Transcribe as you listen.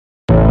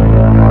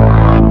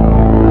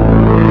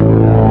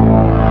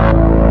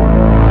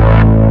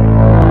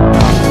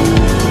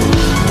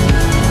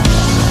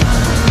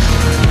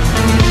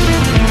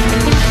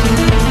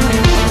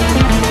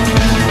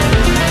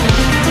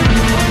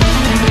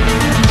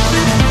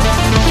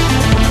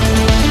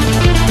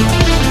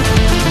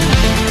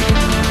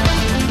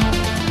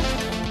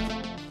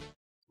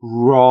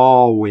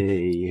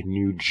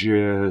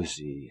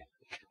Jersey.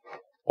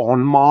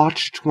 On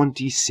March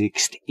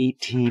 26,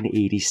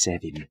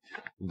 1887,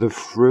 the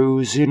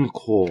frozen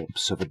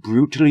corpse of a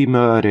brutally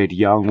murdered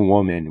young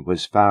woman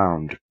was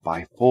found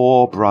by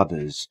four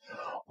brothers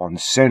on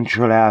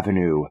Central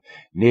Avenue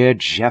near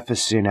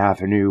Jefferson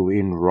Avenue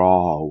in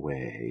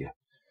Rahway.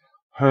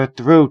 Her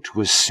throat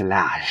was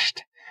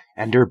slashed,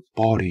 and her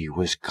body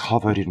was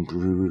covered in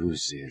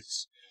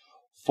bruises.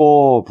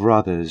 Four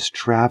brothers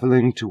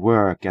traveling to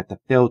work at the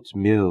Felt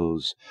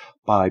Mills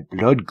by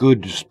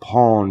Bloodgood's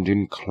Pond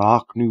in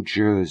Clark, New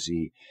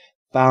Jersey,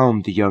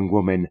 found the young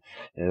woman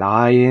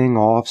lying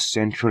off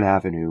Central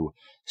Avenue,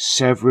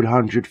 several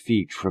hundred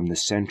feet from the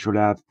Central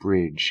Ave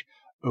Bridge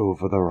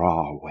over the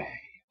Rahway.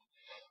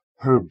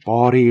 Her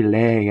body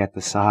lay at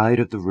the side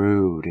of the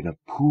road in a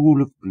pool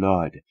of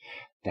blood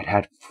that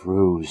had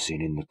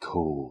frozen in the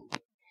cold.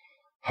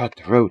 Her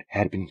throat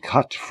had been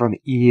cut from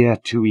ear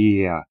to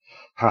ear,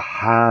 her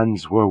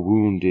hands were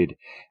wounded,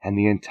 and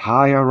the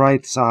entire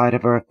right side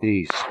of her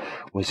face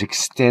was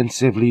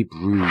extensively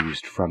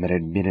bruised from an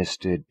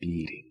administered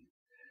beating.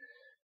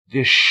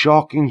 This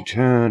shocking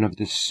turn of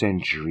the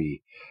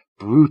century,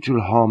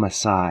 brutal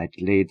homicide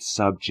laid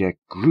subject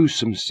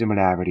gruesome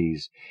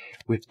similarities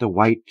with the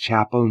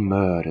Whitechapel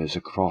murders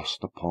across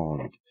the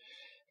pond.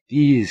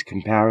 These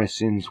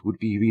comparisons would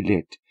be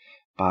relit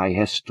by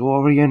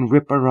historian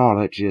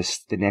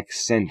ripperologists the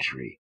next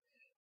century.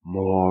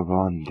 More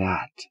on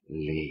that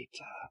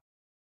later.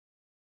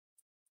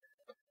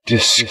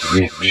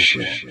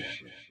 Description.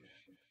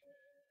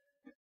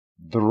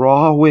 The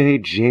Rahway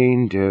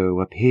Jane Doe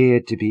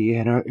appeared to be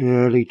in her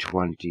early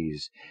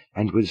 20s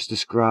and was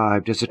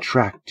described as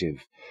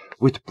attractive,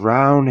 with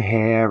brown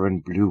hair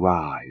and blue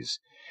eyes.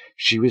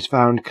 She was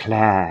found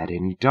clad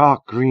in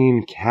dark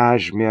green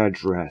cashmere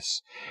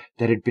dress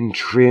that had been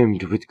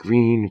trimmed with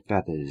green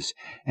feathers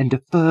and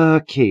a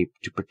fur cape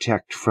to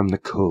protect from the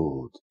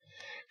cold.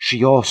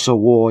 She also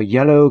wore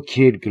yellow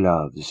kid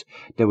gloves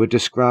that were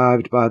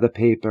described by the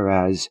paper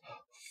as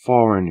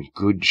foreign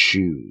good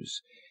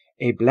shoes,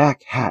 a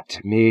black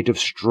hat made of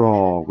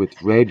straw with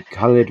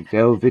red-colored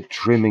velvet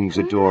trimmings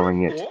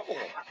adoring it,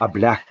 a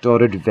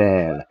black-dotted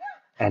veil,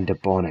 and a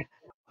bonnet.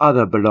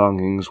 Other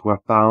belongings were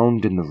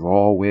found in the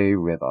Rahway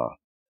River.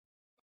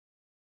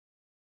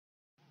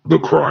 The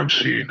crime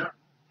scene.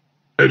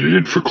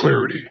 Edited for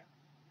clarity.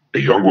 A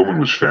young woman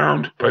was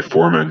found by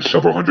four men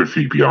several hundred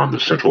feet beyond the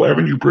Central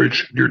Avenue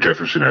Bridge near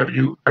Jefferson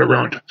Avenue at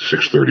around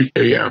 6:30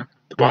 a.m.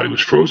 The body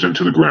was frozen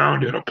to the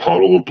ground in a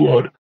puddle of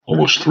blood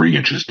almost 3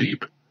 inches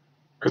deep.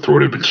 Her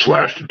throat had been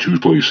slashed in 2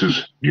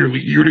 places,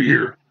 nearly ear to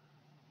ear.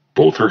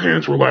 Both her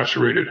hands were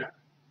lacerated,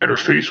 and her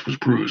face was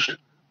bruised.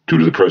 Due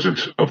to the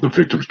presence of the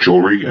victim's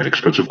jewelry and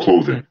expensive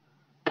clothing,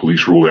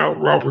 police ruled out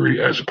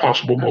robbery as a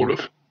possible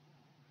motive.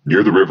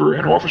 Near the river,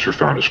 an officer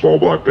found a small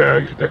black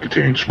bag that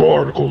contained small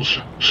articles,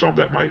 some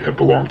that might have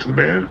belonged to the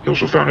man. He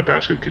also found a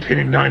basket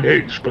containing 9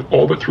 eggs, but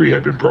all but 3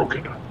 had been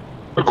broken.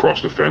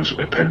 Across the fence,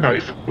 a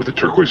penknife with a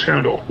turquoise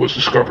handle was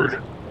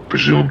discovered,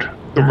 presumed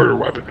the murder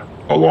weapon.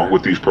 Along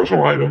with these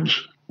personal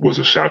items was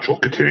a satchel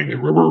containing a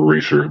rubber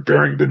eraser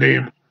bearing the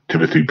name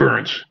Timothy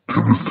Burns,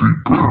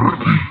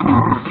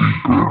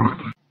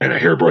 and a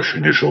hairbrush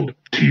initialed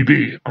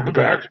TB on the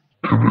back.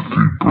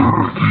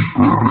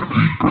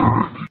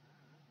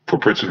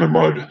 Footprints in the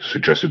mud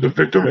suggested the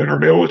victim and her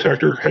male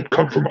attacker had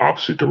come from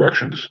opposite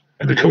directions,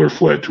 and the killer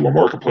fled to a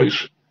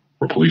marketplace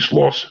where police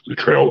lost the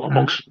trail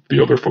amongst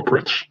the other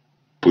footprints.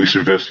 Police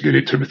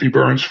investigated Timothy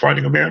Burns,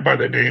 finding a man by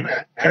that name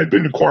had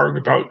been inquiring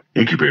about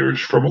incubators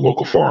from a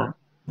local farm.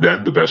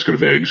 Then the basket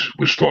of eggs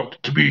was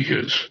thought to be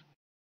his.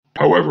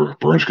 However,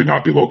 Burns could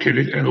not be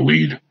located, and the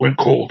lead went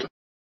cold.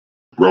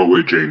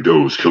 Rahway Jane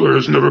Doe's killer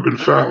has never been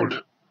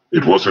found.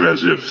 It wasn't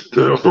as if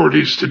the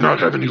authorities did not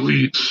have any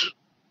leads.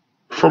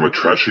 From a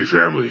trashy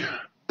family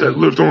that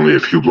lived only a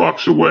few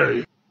blocks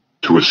away,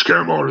 to a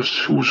scam artist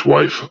whose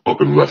wife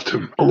up and left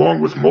him,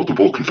 along with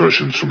multiple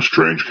confessions from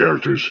strange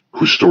characters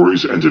whose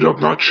stories ended up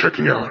not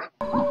checking out.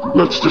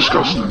 Let's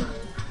discuss them.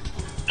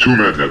 2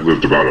 men that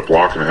lived about a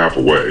block and a half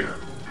away,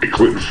 a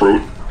Clinton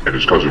Froat and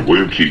his cousin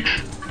William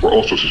Keach, were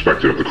also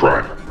suspected of the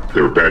crime. They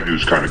were bad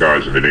news kind of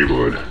guys in the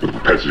neighborhood with a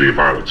propensity of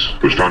violence.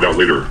 It was found out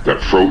later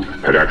that Froat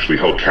had actually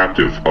held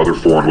captive other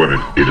foreign women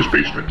in his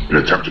basement in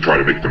an attempt to try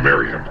to make them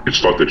marry him.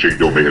 It's thought that Jane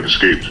Doe may have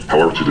escaped.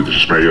 However, to the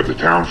dismay of the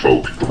town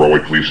folk, the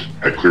Rahway police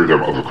had cleared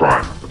them of a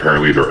crime.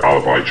 Apparently their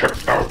alibi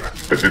checked out.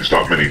 That didn't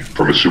stop many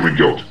from assuming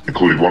guilt,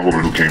 including one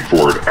woman who came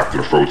forward after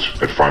the Froats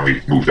had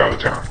finally moved out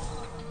of town.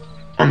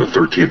 On the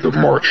 13th of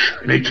March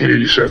in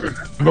 1887,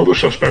 another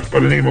suspect by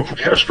the name of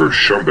Casper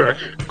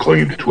Schumbeck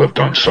claimed to have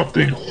done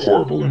something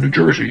horrible in New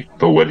Jersey,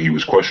 though when he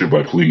was questioned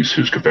by police,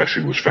 his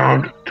confession was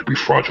found to be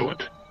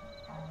fraudulent.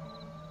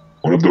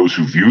 One of those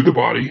who viewed the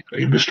body, a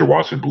Mr.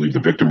 Watson, believed the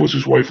victim was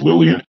his wife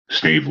Lillian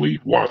Snavely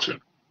Watson.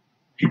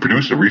 He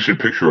produced a recent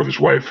picture of his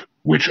wife,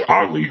 which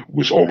oddly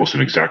was almost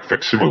an exact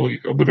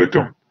facsimile of the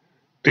victim.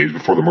 Days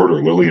before the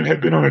murder, Lillian had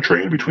been on a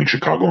train between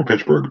Chicago and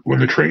Pittsburgh when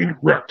the train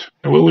wrecked,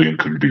 and Lillian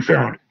couldn't be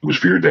found. It was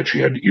feared that she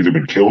had either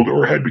been killed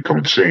or had become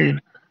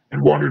insane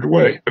and wandered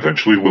away.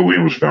 Eventually,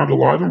 Lillian was found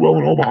alive and well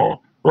in Omaha.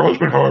 Her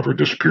husband, however,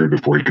 disappeared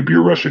before he could be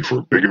arrested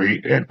for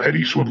bigamy and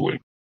petty swindling.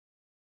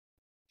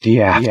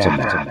 The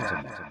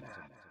aftermath.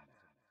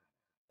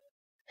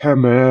 Her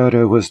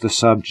murder was the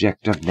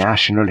subject of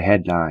national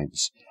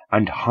headlines,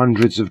 and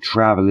hundreds of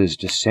travelers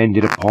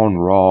descended upon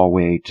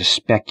Rahway to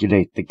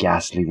speculate the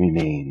ghastly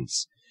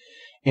remains.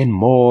 In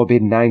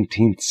morbid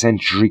 19th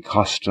century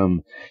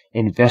custom,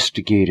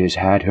 investigators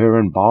had her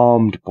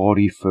embalmed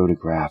body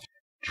photographed.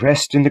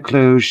 Dressed in the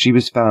clothes she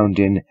was found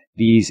in,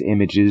 these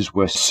images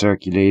were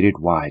circulated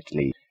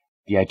widely.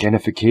 The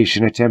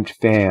identification attempt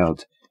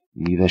failed.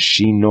 Neither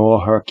she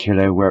nor her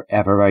killer were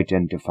ever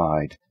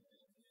identified.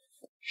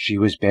 She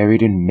was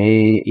buried in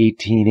May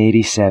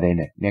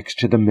 1887 next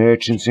to the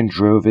Merchants and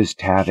Drovers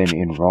Tavern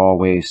in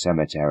Rahway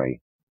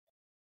Cemetery.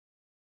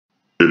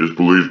 It is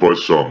believed by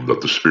some that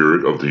the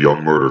spirit of the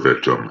young murder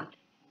victim,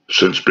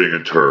 since being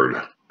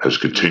interred, has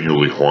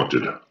continually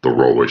haunted the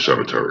Rahway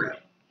Cemetery.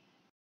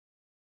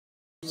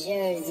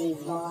 Jersey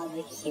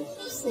barbecue,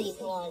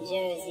 sleep on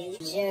Jersey,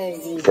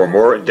 Jersey. For a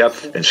more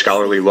in-depth and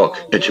scholarly look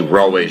into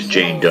Rahway's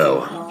Jane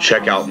Doe,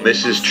 check out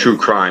Mrs. True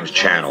Crime's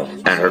channel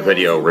and her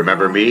video,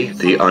 Remember Me,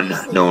 the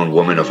Unknown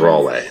Woman of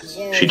Rahway.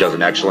 She does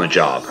an excellent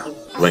job.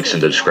 Links in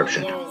the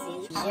description.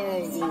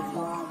 Jersey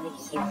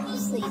barbecue,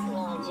 sleep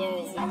on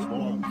Jersey.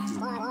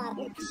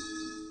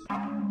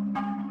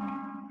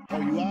 Oh,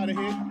 you out of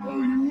here?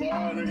 Oh, you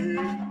out of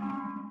here?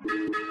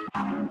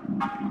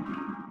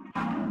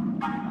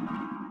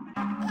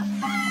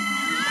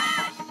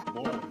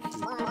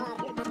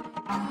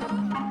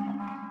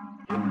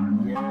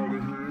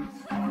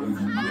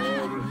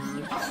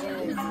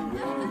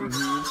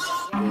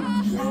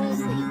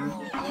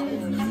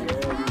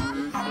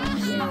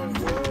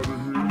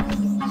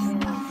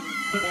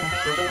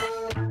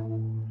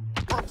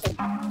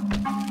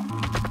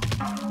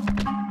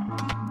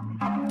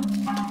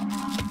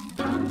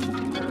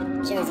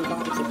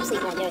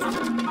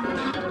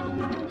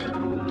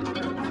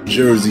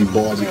 Jersey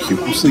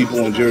barbecue, sleep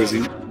on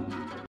Jersey.